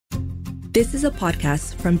This is a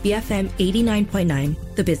podcast from BFM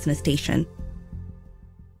 89.9, the business station.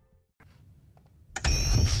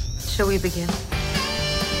 Shall we begin?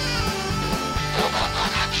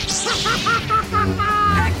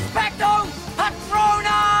 Expecto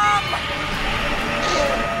Patronum!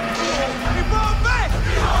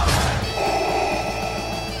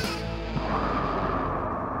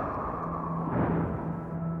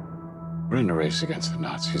 We're in a race against the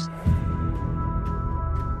Nazis.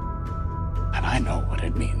 And I know what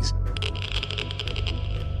it means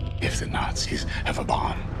if the Nazis have a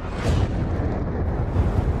bomb.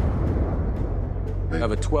 We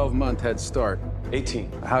have a 12-month head start.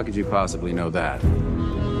 18. How could you possibly know that?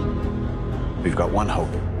 We've got one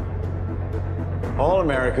hope. All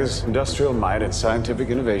America's industrial might and scientific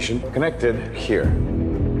innovation connected here.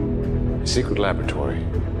 A secret laboratory.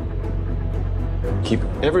 Keep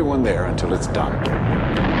everyone there until it's done.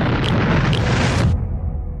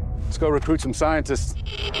 Let's go recruit some scientists.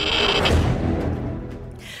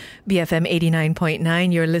 BFM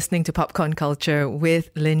 89.9, you're listening to Popcorn Culture with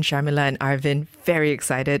Lynn, Sharmila and Arvin. Very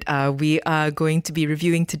excited. We are going to be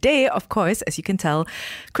reviewing today, of course, as you can tell,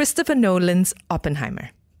 Christopher Nolan's Oppenheimer.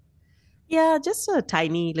 Yeah, just a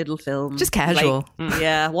tiny little film. Just casual.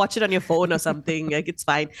 Watch it on your phone or something. Like, it's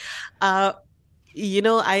fine.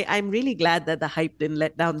 I'm really glad that the hype didn't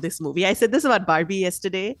let down this movie. I said this about Barbie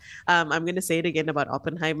yesterday. I'm going to say it again about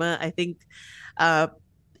Oppenheimer. I think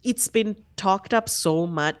it's been talked up so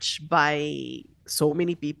much by so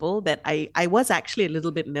many people that I was actually a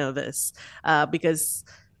little bit nervous because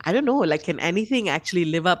I don't know, like, can anything actually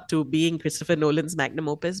live up to being Christopher Nolan's magnum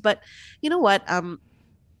opus? But you know what?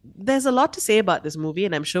 There's a lot to say about this movie,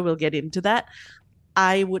 and I'm sure we'll get into that.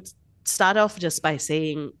 I would start off just by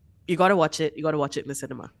saying, you got to watch it. You got to watch it in the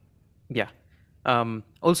cinema. Yeah.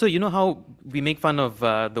 Also, you know how we make fun of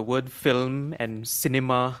the word film and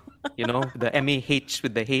cinema, the M-A-H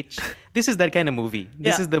with the H? This is that kind of movie.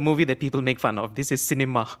 This is the movie that people make fun of. This is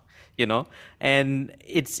cinema, and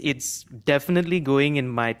it's definitely going in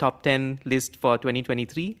my top 10 list for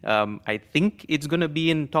 2023. I think it's going to be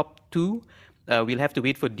in top 2. We'll have to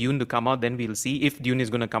wait for Dune to come out. Then we'll see if Dune is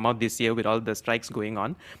going to come out this year with all the strikes going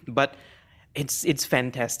on. But it's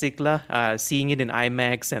fantastic, seeing it in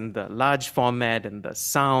IMAX and the large format and the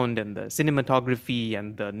sound and the cinematography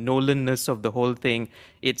and the Nolan-ness of the whole thing.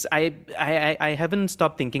 I haven't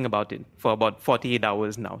stopped thinking about it for about 48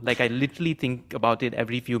 hours now. Like, I literally think about it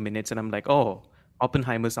every few minutes and I'm like, oh,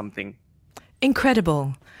 Oppenheimer something.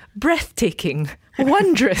 Incredible, breathtaking,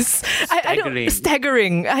 wondrous.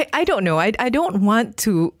 Staggering. I don't know. I don't want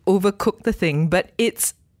to overcook the thing, but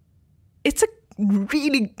it's a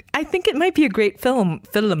really, I think it might be a great film,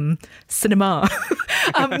 cinema.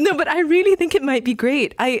 No, but I really think it might be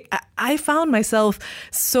great. I found myself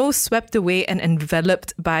so swept away and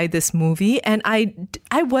enveloped by this movie, and I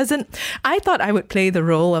thought I would play the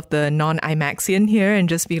role of the non-IMAXian here and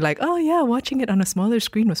just be like, oh yeah, watching it on a smaller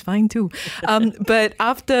screen was fine too. But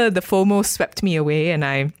after the FOMO swept me away and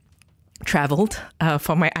I traveled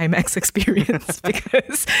for my IMAX experience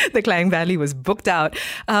because the Klang Valley was booked out,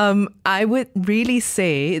 I would really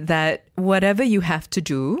say that whatever you have to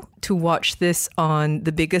do to watch this on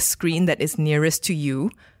the biggest screen that is nearest to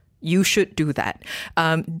you, you should do that.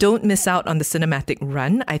 Don't miss out on the cinematic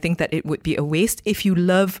run. I think that it would be a waste. If you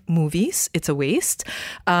love movies, it's a waste.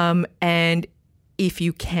 And if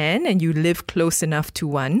you can and you live close enough to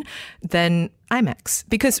one, then IMAX.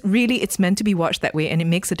 Because really, it's meant to be watched that way and it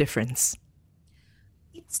makes a difference.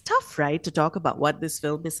 It's tough, right, to talk about what this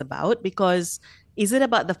film is about, because is it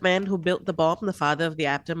about the man who built the bomb, the father of the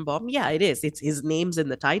atom bomb? Yeah, it is. It's his name's in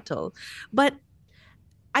the title. But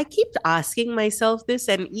I keep asking myself this,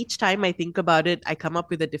 and each time I think about it, I come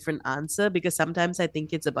up with a different answer, because sometimes I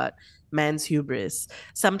think it's about man's hubris.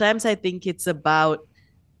 Sometimes I think it's about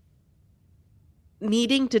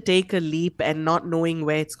needing to take a leap and not knowing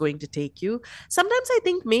where it's going to take you. Sometimes I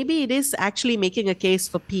think maybe it is actually making a case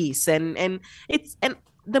for peace, and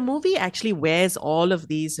the movie actually wears all of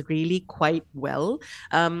these really quite well.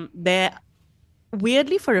 They're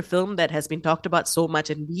weirdly, for a film that has been talked about so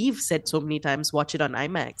much, and we've said so many times, watch it on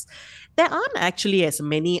IMAX, there aren't actually as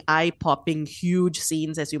many eye-popping, huge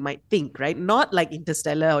scenes as you might think, right? Not like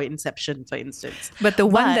Interstellar or Inception, for instance. But the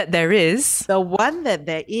one that there is,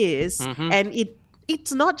 mm-hmm. And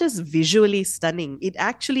it's not just visually stunning. It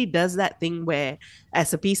actually does that thing where,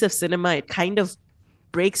 as a piece of cinema, it kind of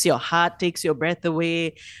breaks your heart, takes your breath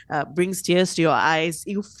away, brings tears to your eyes.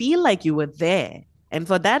 You feel like you were there. And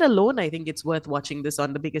for that alone, I think it's worth watching this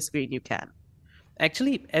on the biggest screen you can.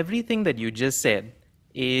 Actually, everything that you just said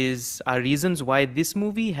are reasons why this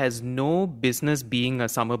movie has no business being a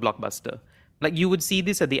summer blockbuster. Like you would see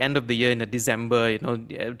this at the end of the year in a December,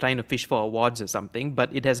 trying to fish for awards or something,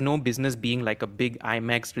 but it has no business being like a big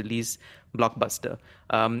IMAX release blockbuster.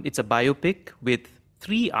 It's a biopic with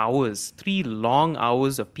 3 long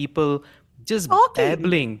hours of people just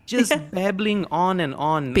babbling on and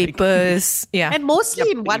on. Papers, And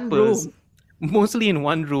mostly in one room. Mostly in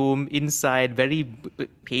one room, inside, very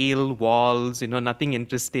pale walls, nothing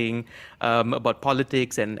interesting about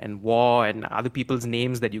politics and war and other people's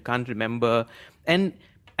names that you can't remember. And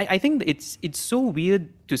I think it's so weird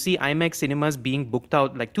to see IMAX cinemas being booked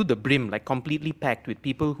out like to the brim, like completely packed with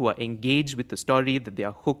people who are engaged with the story, that they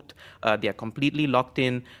are hooked, they are completely locked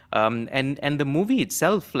in. And the movie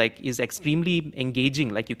itself like is extremely engaging.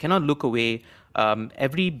 Like you cannot look away.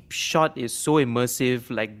 Every shot is so immersive,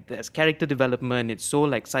 like there's character development, it's so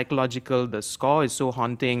like psychological, the score is so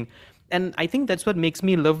haunting. And I think that's what makes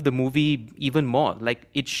me love the movie even more. Like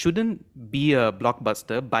it shouldn't be a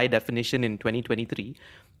blockbuster by definition in 2023.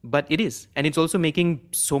 But it is. And it's also making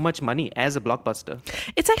so much money as a blockbuster.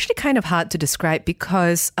 It's actually kind of hard to describe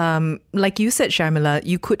because, like you said, Sharmila,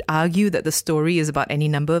 you could argue that the story is about any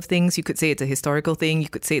number of things. You could say it's a historical thing. You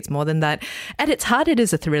could say it's more than that. At its heart, it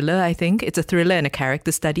is a thriller, I think. It's a thriller and a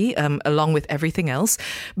character study, along with everything else.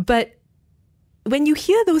 But when you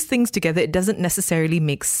hear those things together, it doesn't necessarily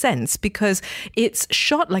make sense because it's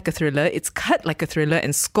shot like a thriller, it's cut like a thriller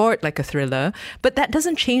and scored like a thriller, but that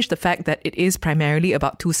doesn't change the fact that it is primarily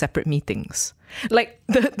about two separate meetings. Like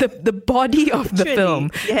the body of the film,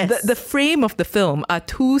 yes. the frame of the film are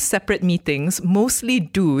two separate meetings, mostly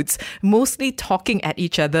dudes, mostly talking at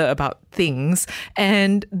each other about things.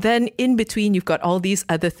 And then in between, you've got all these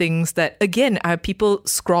other things that, again, are people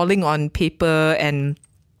scrawling on paper and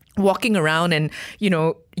walking around and,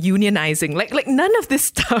 unionizing. Like none of this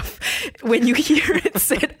stuff, when you hear it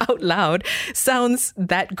said out loud, sounds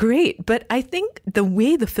that great. But I think the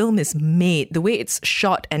way the film is made, the way it's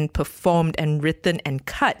shot and performed and written and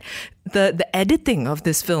cut, the editing of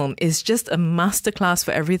this film is just a masterclass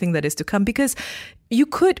for everything that is to come. Because you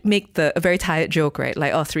could make a very tired joke, right?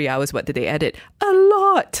 Like, 3 hours, what did they edit? A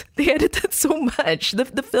lot. They edited so much.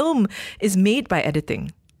 The film is made by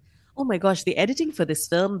editing. Oh my gosh, the editing for this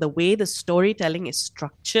film, the way the storytelling is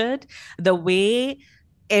structured, the way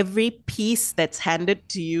every piece that's handed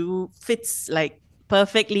to you fits like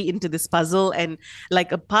perfectly into this puzzle, and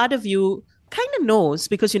like a part of you kind of knows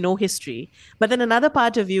because you know history, but then another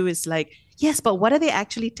part of you is like, yes, but what are they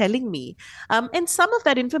actually telling me? And some of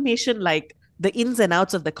that information, like the ins and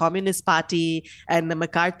outs of the Communist Party and the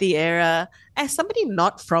McCarthy era, as somebody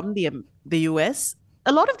not from the US,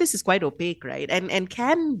 a lot of this is quite opaque, right? And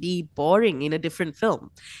can be boring in a different film.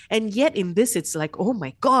 And yet in this, it's like, oh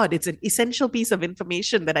my God, it's an essential piece of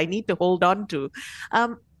information that I need to hold on to.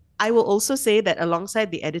 I will also say that alongside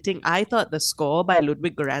the editing, I thought the score by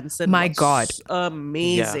Ludwig Göransson was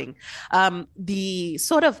amazing. Yeah. The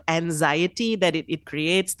sort of anxiety that it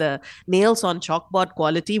creates, the nails on chalkboard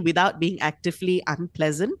quality without being actively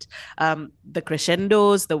unpleasant, the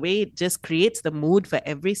crescendos, the way it just creates the mood for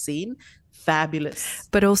every scene, fabulous.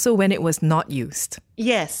 But also when it was not used.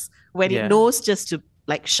 Yes, when it knows just to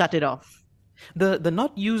like shut it off. The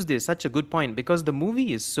not used is such a good point because the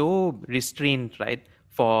movie is so restrained, right?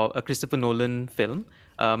 For a Christopher Nolan film.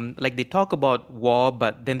 Like they talk about war,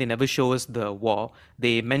 but then they never show us the war.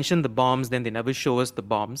 They mention the bombs, then they never show us the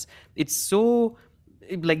bombs. It's so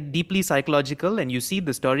like deeply psychological, and you see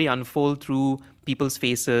the story unfold through people's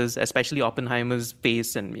faces, especially Oppenheimer's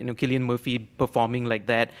face and Cilian Murphy performing like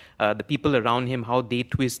that. The people around him, how they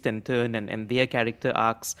twist and turn and their character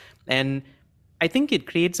arcs. And I think it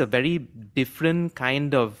creates a very different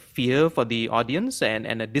kind of fear for the audience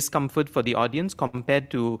and a discomfort for the audience compared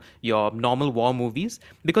to your normal war movies,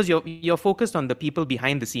 because you're focused on the people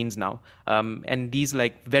behind the scenes now. And these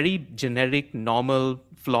like very generic, normal,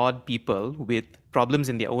 flawed people with problems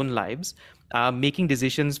in their own lives making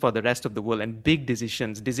decisions for the rest of the world, and big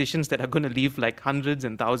decisions that are going to leave like hundreds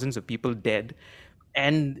and thousands of people dead.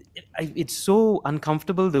 And it's so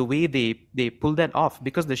uncomfortable the way they pull that off,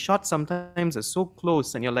 because the shots sometimes are so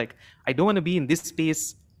close and you're like, I don't want to be in this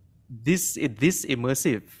space this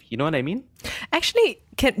immersive. You know what I mean? Actually,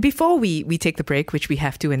 before we take the break, which we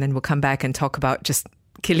have to, and then we'll come back and talk about just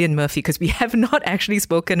Cilian Murphy, because we have not actually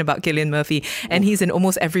spoken about Cilian Murphy, and he's in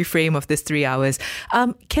almost every frame of this 3 hours.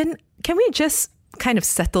 Can we just kind of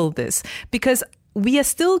settle this? Because we are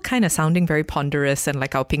still kind of sounding very ponderous and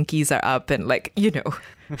like our pinkies are up and like,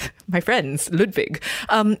 my friends, Ludwig.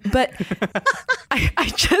 But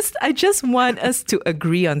I just want us to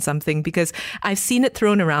agree on something, because I've seen it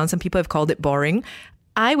thrown around. Some people have called it boring.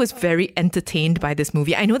 I was very entertained by this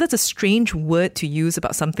movie. I know that's a strange word to use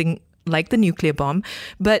about something like the nuclear bomb,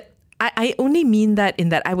 but I only mean that in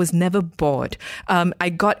that I was never bored. I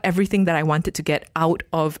got everything that I wanted to get out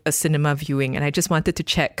of a cinema viewing, and I just wanted to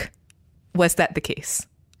check, was that the case?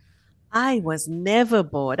 I was never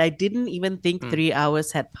bored. I didn't even think 3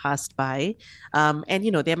 hours had passed by. And,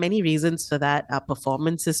 there are many reasons for that. Our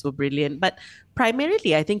performances were brilliant. But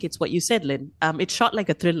primarily, I think it's what you said, Lynn. It's shot like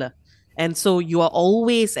a thriller. And so you are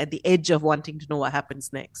always at the edge of wanting to know what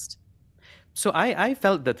happens next. So I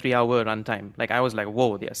felt the 3-hour runtime. Like, I was like,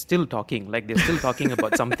 whoa, they're still talking. Like, they're still talking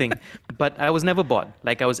about something. But I was never bored.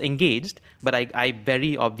 Like, I was engaged. But I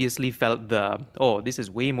very obviously felt this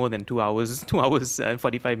is way more than 2 hours, 2 hours and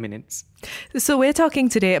 45 minutes. So we're talking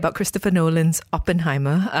today about Christopher Nolan's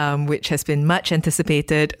Oppenheimer, which has been much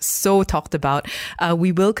anticipated, so talked about.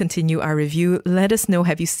 We will continue our review. Let us know,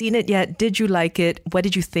 have you seen it yet? Did you like it? What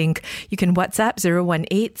did you think? You can WhatsApp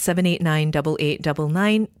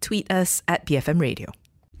 018-789-8899. Tweet us at BFM Radio.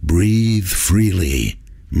 Breathe freely,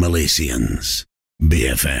 Malaysians.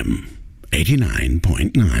 BFM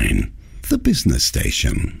 89.9, the business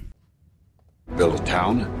station. Build a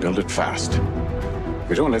town, build it fast. If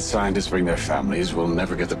we don't let scientists bring their families, we'll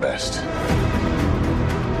never get the best.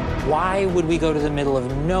 Why would we go to the middle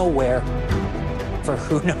of nowhere for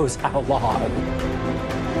who knows how long?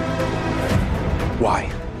 Why?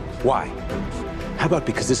 Why? How about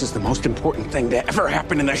because this is the most important thing to ever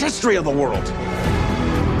happen in the history of the world?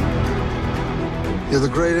 You're the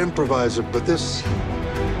great improviser, but this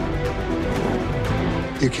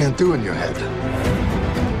you can't do in your head.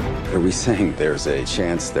 Are we saying there's a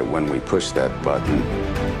chance that when we push that button,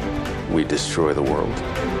 we destroy the world?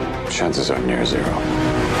 Chances are near zero.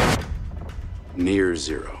 Near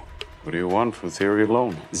zero. What do you want for theory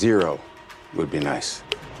alone? 0 would be nice.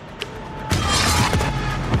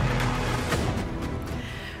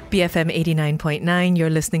 BFM 89.9, you're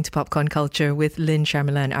listening to Popcorn Culture with Lynn,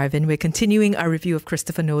 Sharmila and Arvin. We're continuing our review of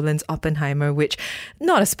Christopher Nolan's Oppenheimer, which,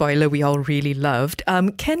 not a spoiler, we all really loved.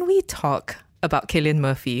 Can we talk about Cilian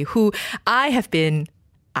Murphy, who I have been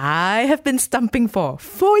stumping for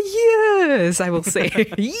years, I will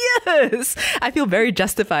say. Years! I feel very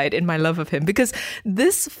justified in my love of him because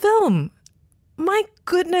this film, my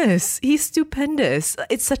goodness, he's stupendous.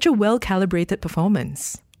 It's such a well-calibrated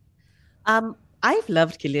performance. I've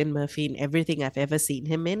loved Cilian Murphy in everything I've ever seen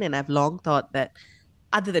him in, and I've long thought that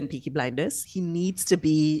other than Peaky Blinders, he needs to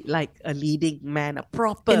be like a leading man, a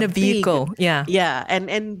proper in a vehicle. Yeah.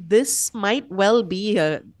 And this might well be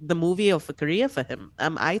the movie of a career for him.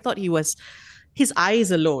 I thought his eyes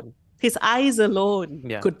alone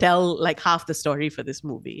could tell like half the story for this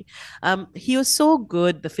movie. He was so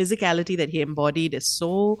good. The physicality that he embodied is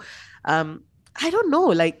so, I don't know,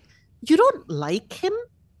 like you don't like him,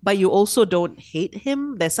 but you also don't hate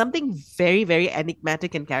him. There's something very, very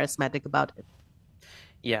enigmatic and charismatic about him.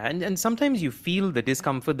 Yeah, and sometimes you feel the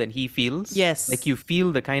discomfort that he feels. Yes. Like you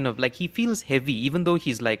feel the kind of, like he feels heavy, even though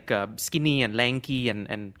he's like skinny and lanky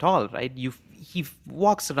and tall, right? He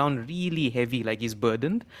walks around really heavy, like he's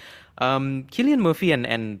burdened. Cilian Murphy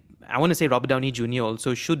and I want to say Robert Downey Jr.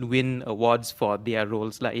 also should win awards for their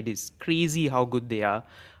roles. Like it is crazy how good they are.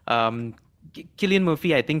 Cilian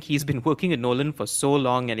Murphy, I think he's been working with Nolan for so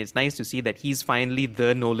long, and it's nice to see that he's finally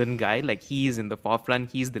the Nolan guy. Like he is in the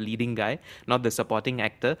forefront, he's the leading guy, not the supporting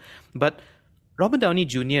actor. But Robert Downey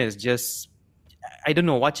Jr. is just, I don't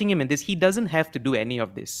know, watching him in this, he doesn't have to do any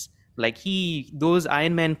of this. Like those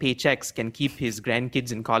Iron Man paychecks can keep his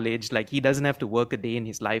grandkids in college. Like he doesn't have to work a day in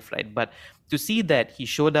his life, right? But to see that he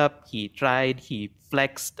showed up, he tried, he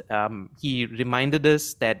flexed, he reminded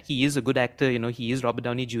us that he is a good actor. You know, he is Robert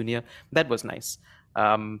Downey Jr. That was nice.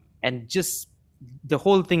 And just the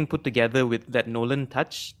whole thing put together with that Nolan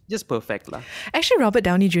touch, just perfect lah. Actually, Robert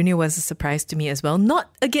Downey Jr. was a surprise to me as well. Not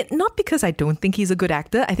because I don't think he's a good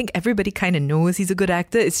actor. I think everybody kind of knows he's a good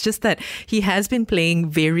actor. It's just that he has been playing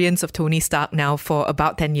variants of Tony Stark now for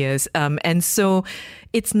about 10 years. And so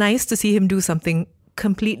it's nice to see him do something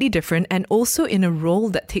completely different and also in a role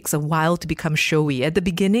that takes a while to become showy. At the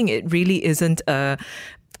beginning, it really isn't a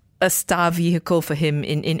star vehicle for him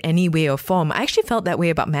in any way or form. I actually felt that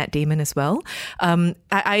way about Matt Damon as well.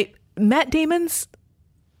 Matt Damon's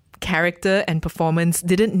character and performance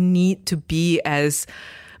didn't need to be as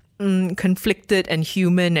conflicted and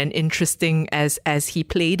human and interesting as he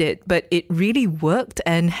played it, but it really worked.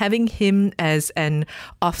 And having him as an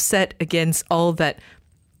offset against all that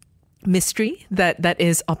mystery that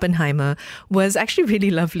is Oppenheimer was actually really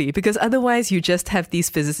lovely, because otherwise you just have these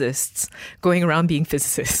physicists going around being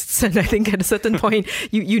physicists, and I think at a certain point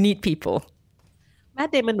you need people.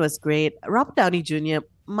 Matt Damon was great. Robert Downey Jr.,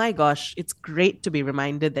 my gosh, it's great to be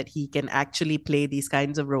reminded that he can actually play these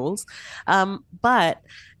kinds of roles. But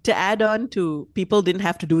to add on to, people didn't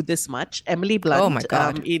have to do this much. Emily Blunt, oh my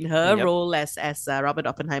God. In her role as Robert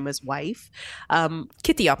Oppenheimer's wife,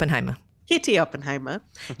 Kitty Oppenheimer,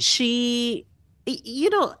 she,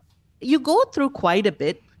 you go through quite a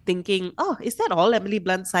bit thinking, oh, is that all Emily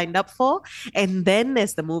Blunt signed up for? And then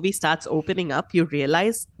as the movie starts opening up, you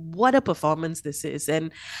realize what a performance this is.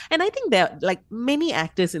 And I think there are like many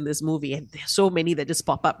actors in this movie, and there's so many that just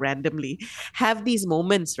pop up randomly, have these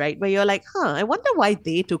moments, right, where you're like, I wonder why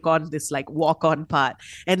they took on this like walk-on part.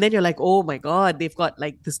 And then you're like, oh my God, they've got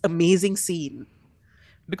like this amazing scene.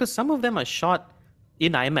 Because some of them are shot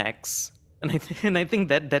in IMAX. And I think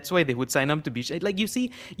that's why they would sign up to be like, you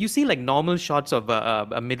see like normal shots of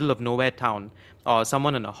a middle of nowhere town or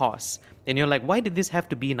someone on a horse, and you're like, why did this have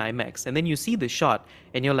to be in IMAX? And then you see the shot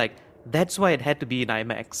and you're like, that's why it had to be in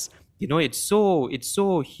IMAX. It's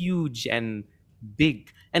so huge and big.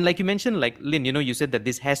 And like you mentioned, like Lynn, you said that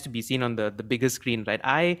this has to be seen on the bigger screen,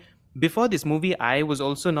 right? Before this movie, I was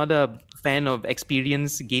also not a fan of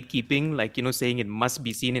experience gatekeeping, like, saying it must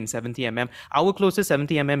be seen in 70mm. Our closest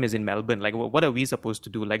 70mm is in Melbourne. Like, what are we supposed to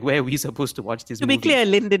do? Like, where are we supposed to watch this movie? To be clear,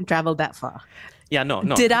 Lynn didn't travel that far. Yeah, no.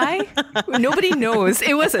 Did I? Nobody knows.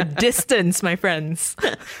 It was a distance, my friends.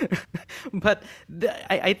 But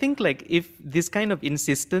I think, like, if this kind of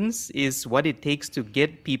insistence is what it takes to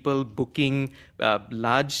get people booking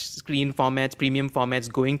large screen formats, premium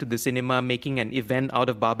formats, going to the cinema, making an event out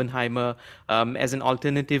of Barbenheimer as an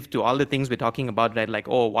alternative to all the things we're talking about, right? Like,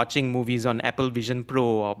 watching movies on Apple Vision Pro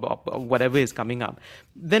or whatever is coming up,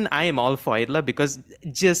 then I am all for it, because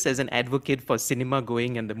just as an advocate for cinema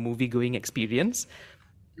going and the movie going experience,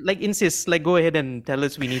 like, insist, like, go ahead and tell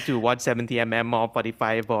us we need to watch 70mm or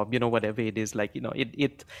 45 or, whatever it is, like,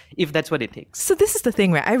 it if that's what it takes. So this is the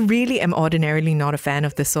thing, right? I really am ordinarily not a fan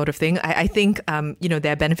of this sort of thing. I think,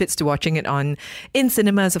 there are benefits to watching it in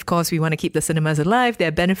cinemas. Of course, we want to keep the cinemas alive. There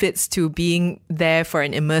are benefits to being there for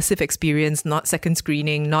an immersive experience, not second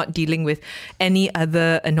screening, not dealing with any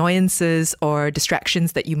other annoyances or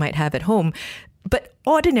distractions that you might have at home. But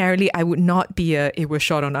ordinarily, I would not be it was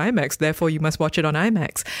shot on IMAX, therefore you must watch it on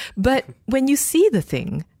IMAX. But when you see the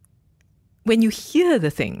thing, when you hear the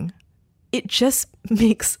thing, it just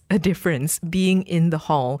makes a difference being in the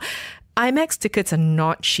hall. IMAX tickets are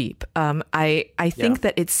not cheap. I think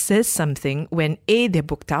that it says something when they're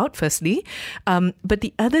booked out, firstly. But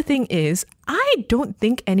the other thing is, I don't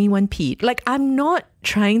think anyone peed. Like, I'm not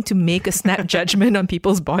trying to make a snap judgment on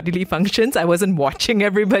people's bodily functions. I wasn't watching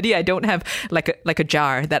everybody. I don't have like a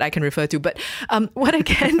jar that I can refer to. But what I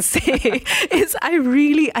can say is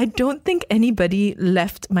I don't think anybody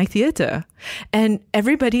left my theater. And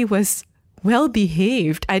everybody was well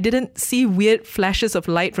behaved. I didn't see weird flashes of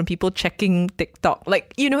light from people checking TikTok.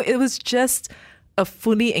 Like, it was just a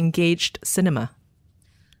fully engaged cinema.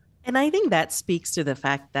 And I think that speaks to the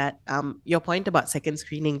fact that your point about second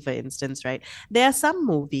screening, for instance, right? There are some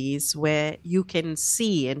movies where you can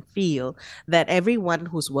see and feel that everyone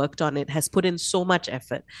who's worked on it has put in so much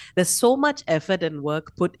effort. There's so much effort and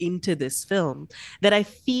work put into this film that I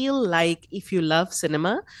feel like if you love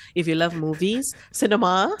cinema, if you love movies,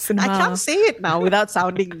 cinema. I can't say it now without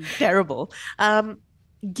sounding terrible.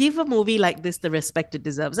 Give a movie like this the respect it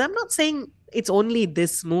deserves. I'm not saying it's only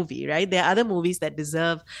this movie, right? There are other movies that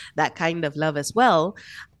deserve that kind of love as well.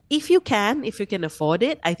 If you can afford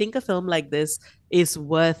it, I think a film like this is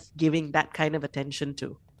worth giving that kind of attention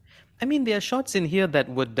to. I mean, there are shots in here that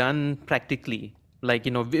were done practically. Like,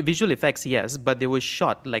 visual effects, yes, but they were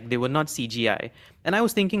shot, like they were not CGI. And I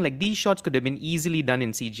was thinking, like, these shots could have been easily done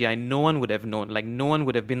in CGI. No one would have known. Like, no one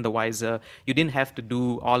would have been the wiser. You didn't have to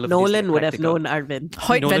do all of this. Nolan would have known, Arvind.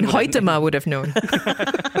 Van Hoytema would have known.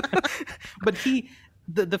 But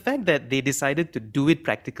the fact that they decided to do it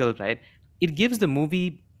practical, right, it gives the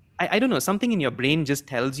movie, I don't know, something in your brain just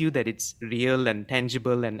tells you that it's real and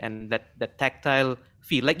tangible and that tactile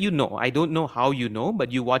feel. Like, I don't know how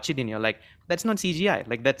but you watch it and you're like, that's not CGI.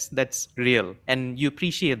 Like, that's real. And you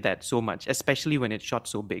appreciate that so much, especially when it's shot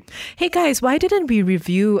so big. Hey guys, why didn't we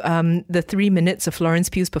review the 3 minutes of Florence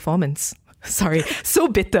Pugh's performance? Sorry, so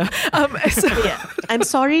bitter. Yeah. I'm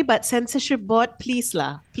sorry, but censorship board, please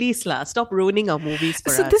la, stop ruining our movies for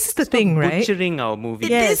us. So this is the thing, right? Butchering our movies.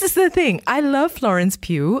 Yes. This is the thing. I love Florence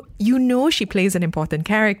Pugh. She plays an important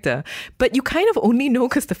character, but you kind of only know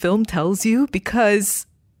because the film tells you, because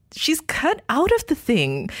she's cut out of the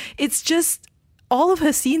thing. It's just all of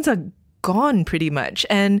her scenes are gone pretty much,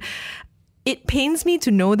 and it pains me to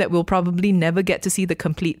know that we'll probably never get to see the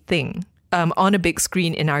complete thing on a big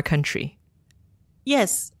screen in our country.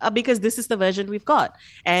 Yes, because this is the version we've got.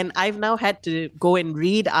 And I've now had to go and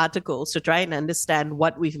read articles to try and understand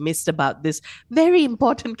what we've missed about this very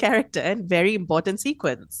important character and very important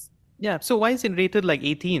sequence. Yeah, so why is it rated like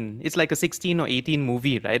 18? It's like a 16 or 18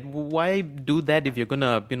 movie, right? Why do that if you're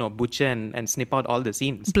gonna, butcher and snip out all the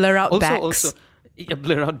scenes? Blur out backs. Also,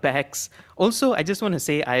 blur out backs. Also, I just want to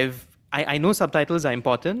say I know subtitles are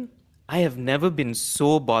important. I have never been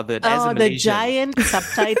so bothered as a Malaysian. The giant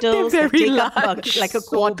subtitles that take up like a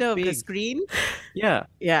quarter of the screen. Yeah.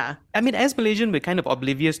 Yeah. I mean, as Malaysian, we're kind of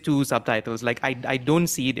oblivious to subtitles. Like, I don't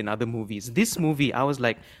see it in other movies. This movie, I was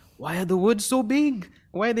like, why are the words so big?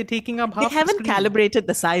 Why are they taking up half the screen? They haven't calibrated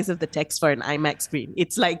the size of the text for an IMAX screen.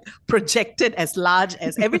 It's like projected as large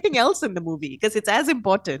as everything else in the movie because it's as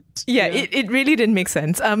important. Yeah, it really didn't make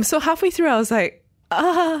sense. So halfway through, I was like,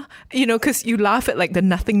 because you laugh at like the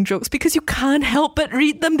nothing jokes because you can't help but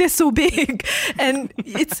read them. They're so big. And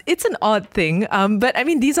it's an odd thing. But I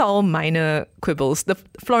mean, these are all minor quibbles. The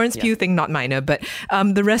Florence Pugh thing, not minor, but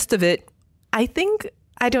the rest of it, I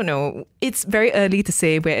don't know. It's very early to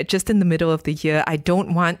say. We're just in the middle of the year. I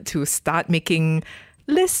don't want to start making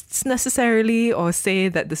lists necessarily or say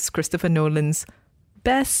that this is Christopher Nolan's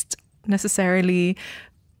best necessarily.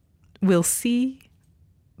 We'll see.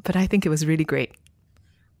 But I think it was really great.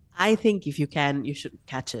 I think if you can, you should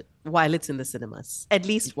catch it while it's in the cinemas. At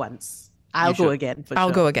least once. I'll go again for sure.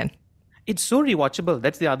 I'll go again. It's so rewatchable.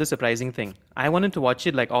 That's the other surprising thing. I wanted to watch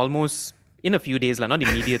it like almost in a few days, like not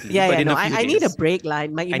immediately. A few days. I need a break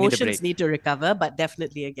line. My emotions need to recover, but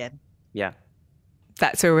definitely again. Yeah.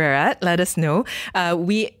 That's where we're at. Let us know.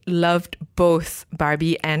 We loved both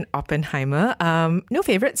Barbie and Oppenheimer. No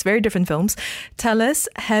favorites, very different films. Tell us,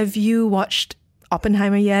 have you watched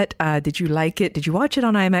Oppenheimer yet? Did you like it? Did you watch it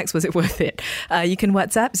on IMAX? Was it worth it? You can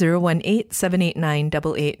WhatsApp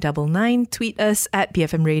 018-789-8899, tweet us at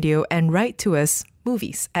BFM Radio, and write to us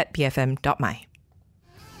movies@bfm.my.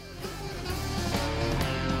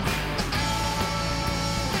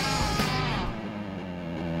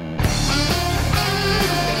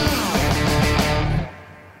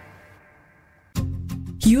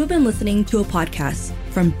 You have been listening to a podcast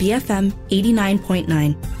from BFM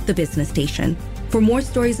 89.9, the business station. For more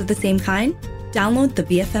stories of the same kind, download the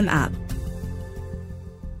BFM app.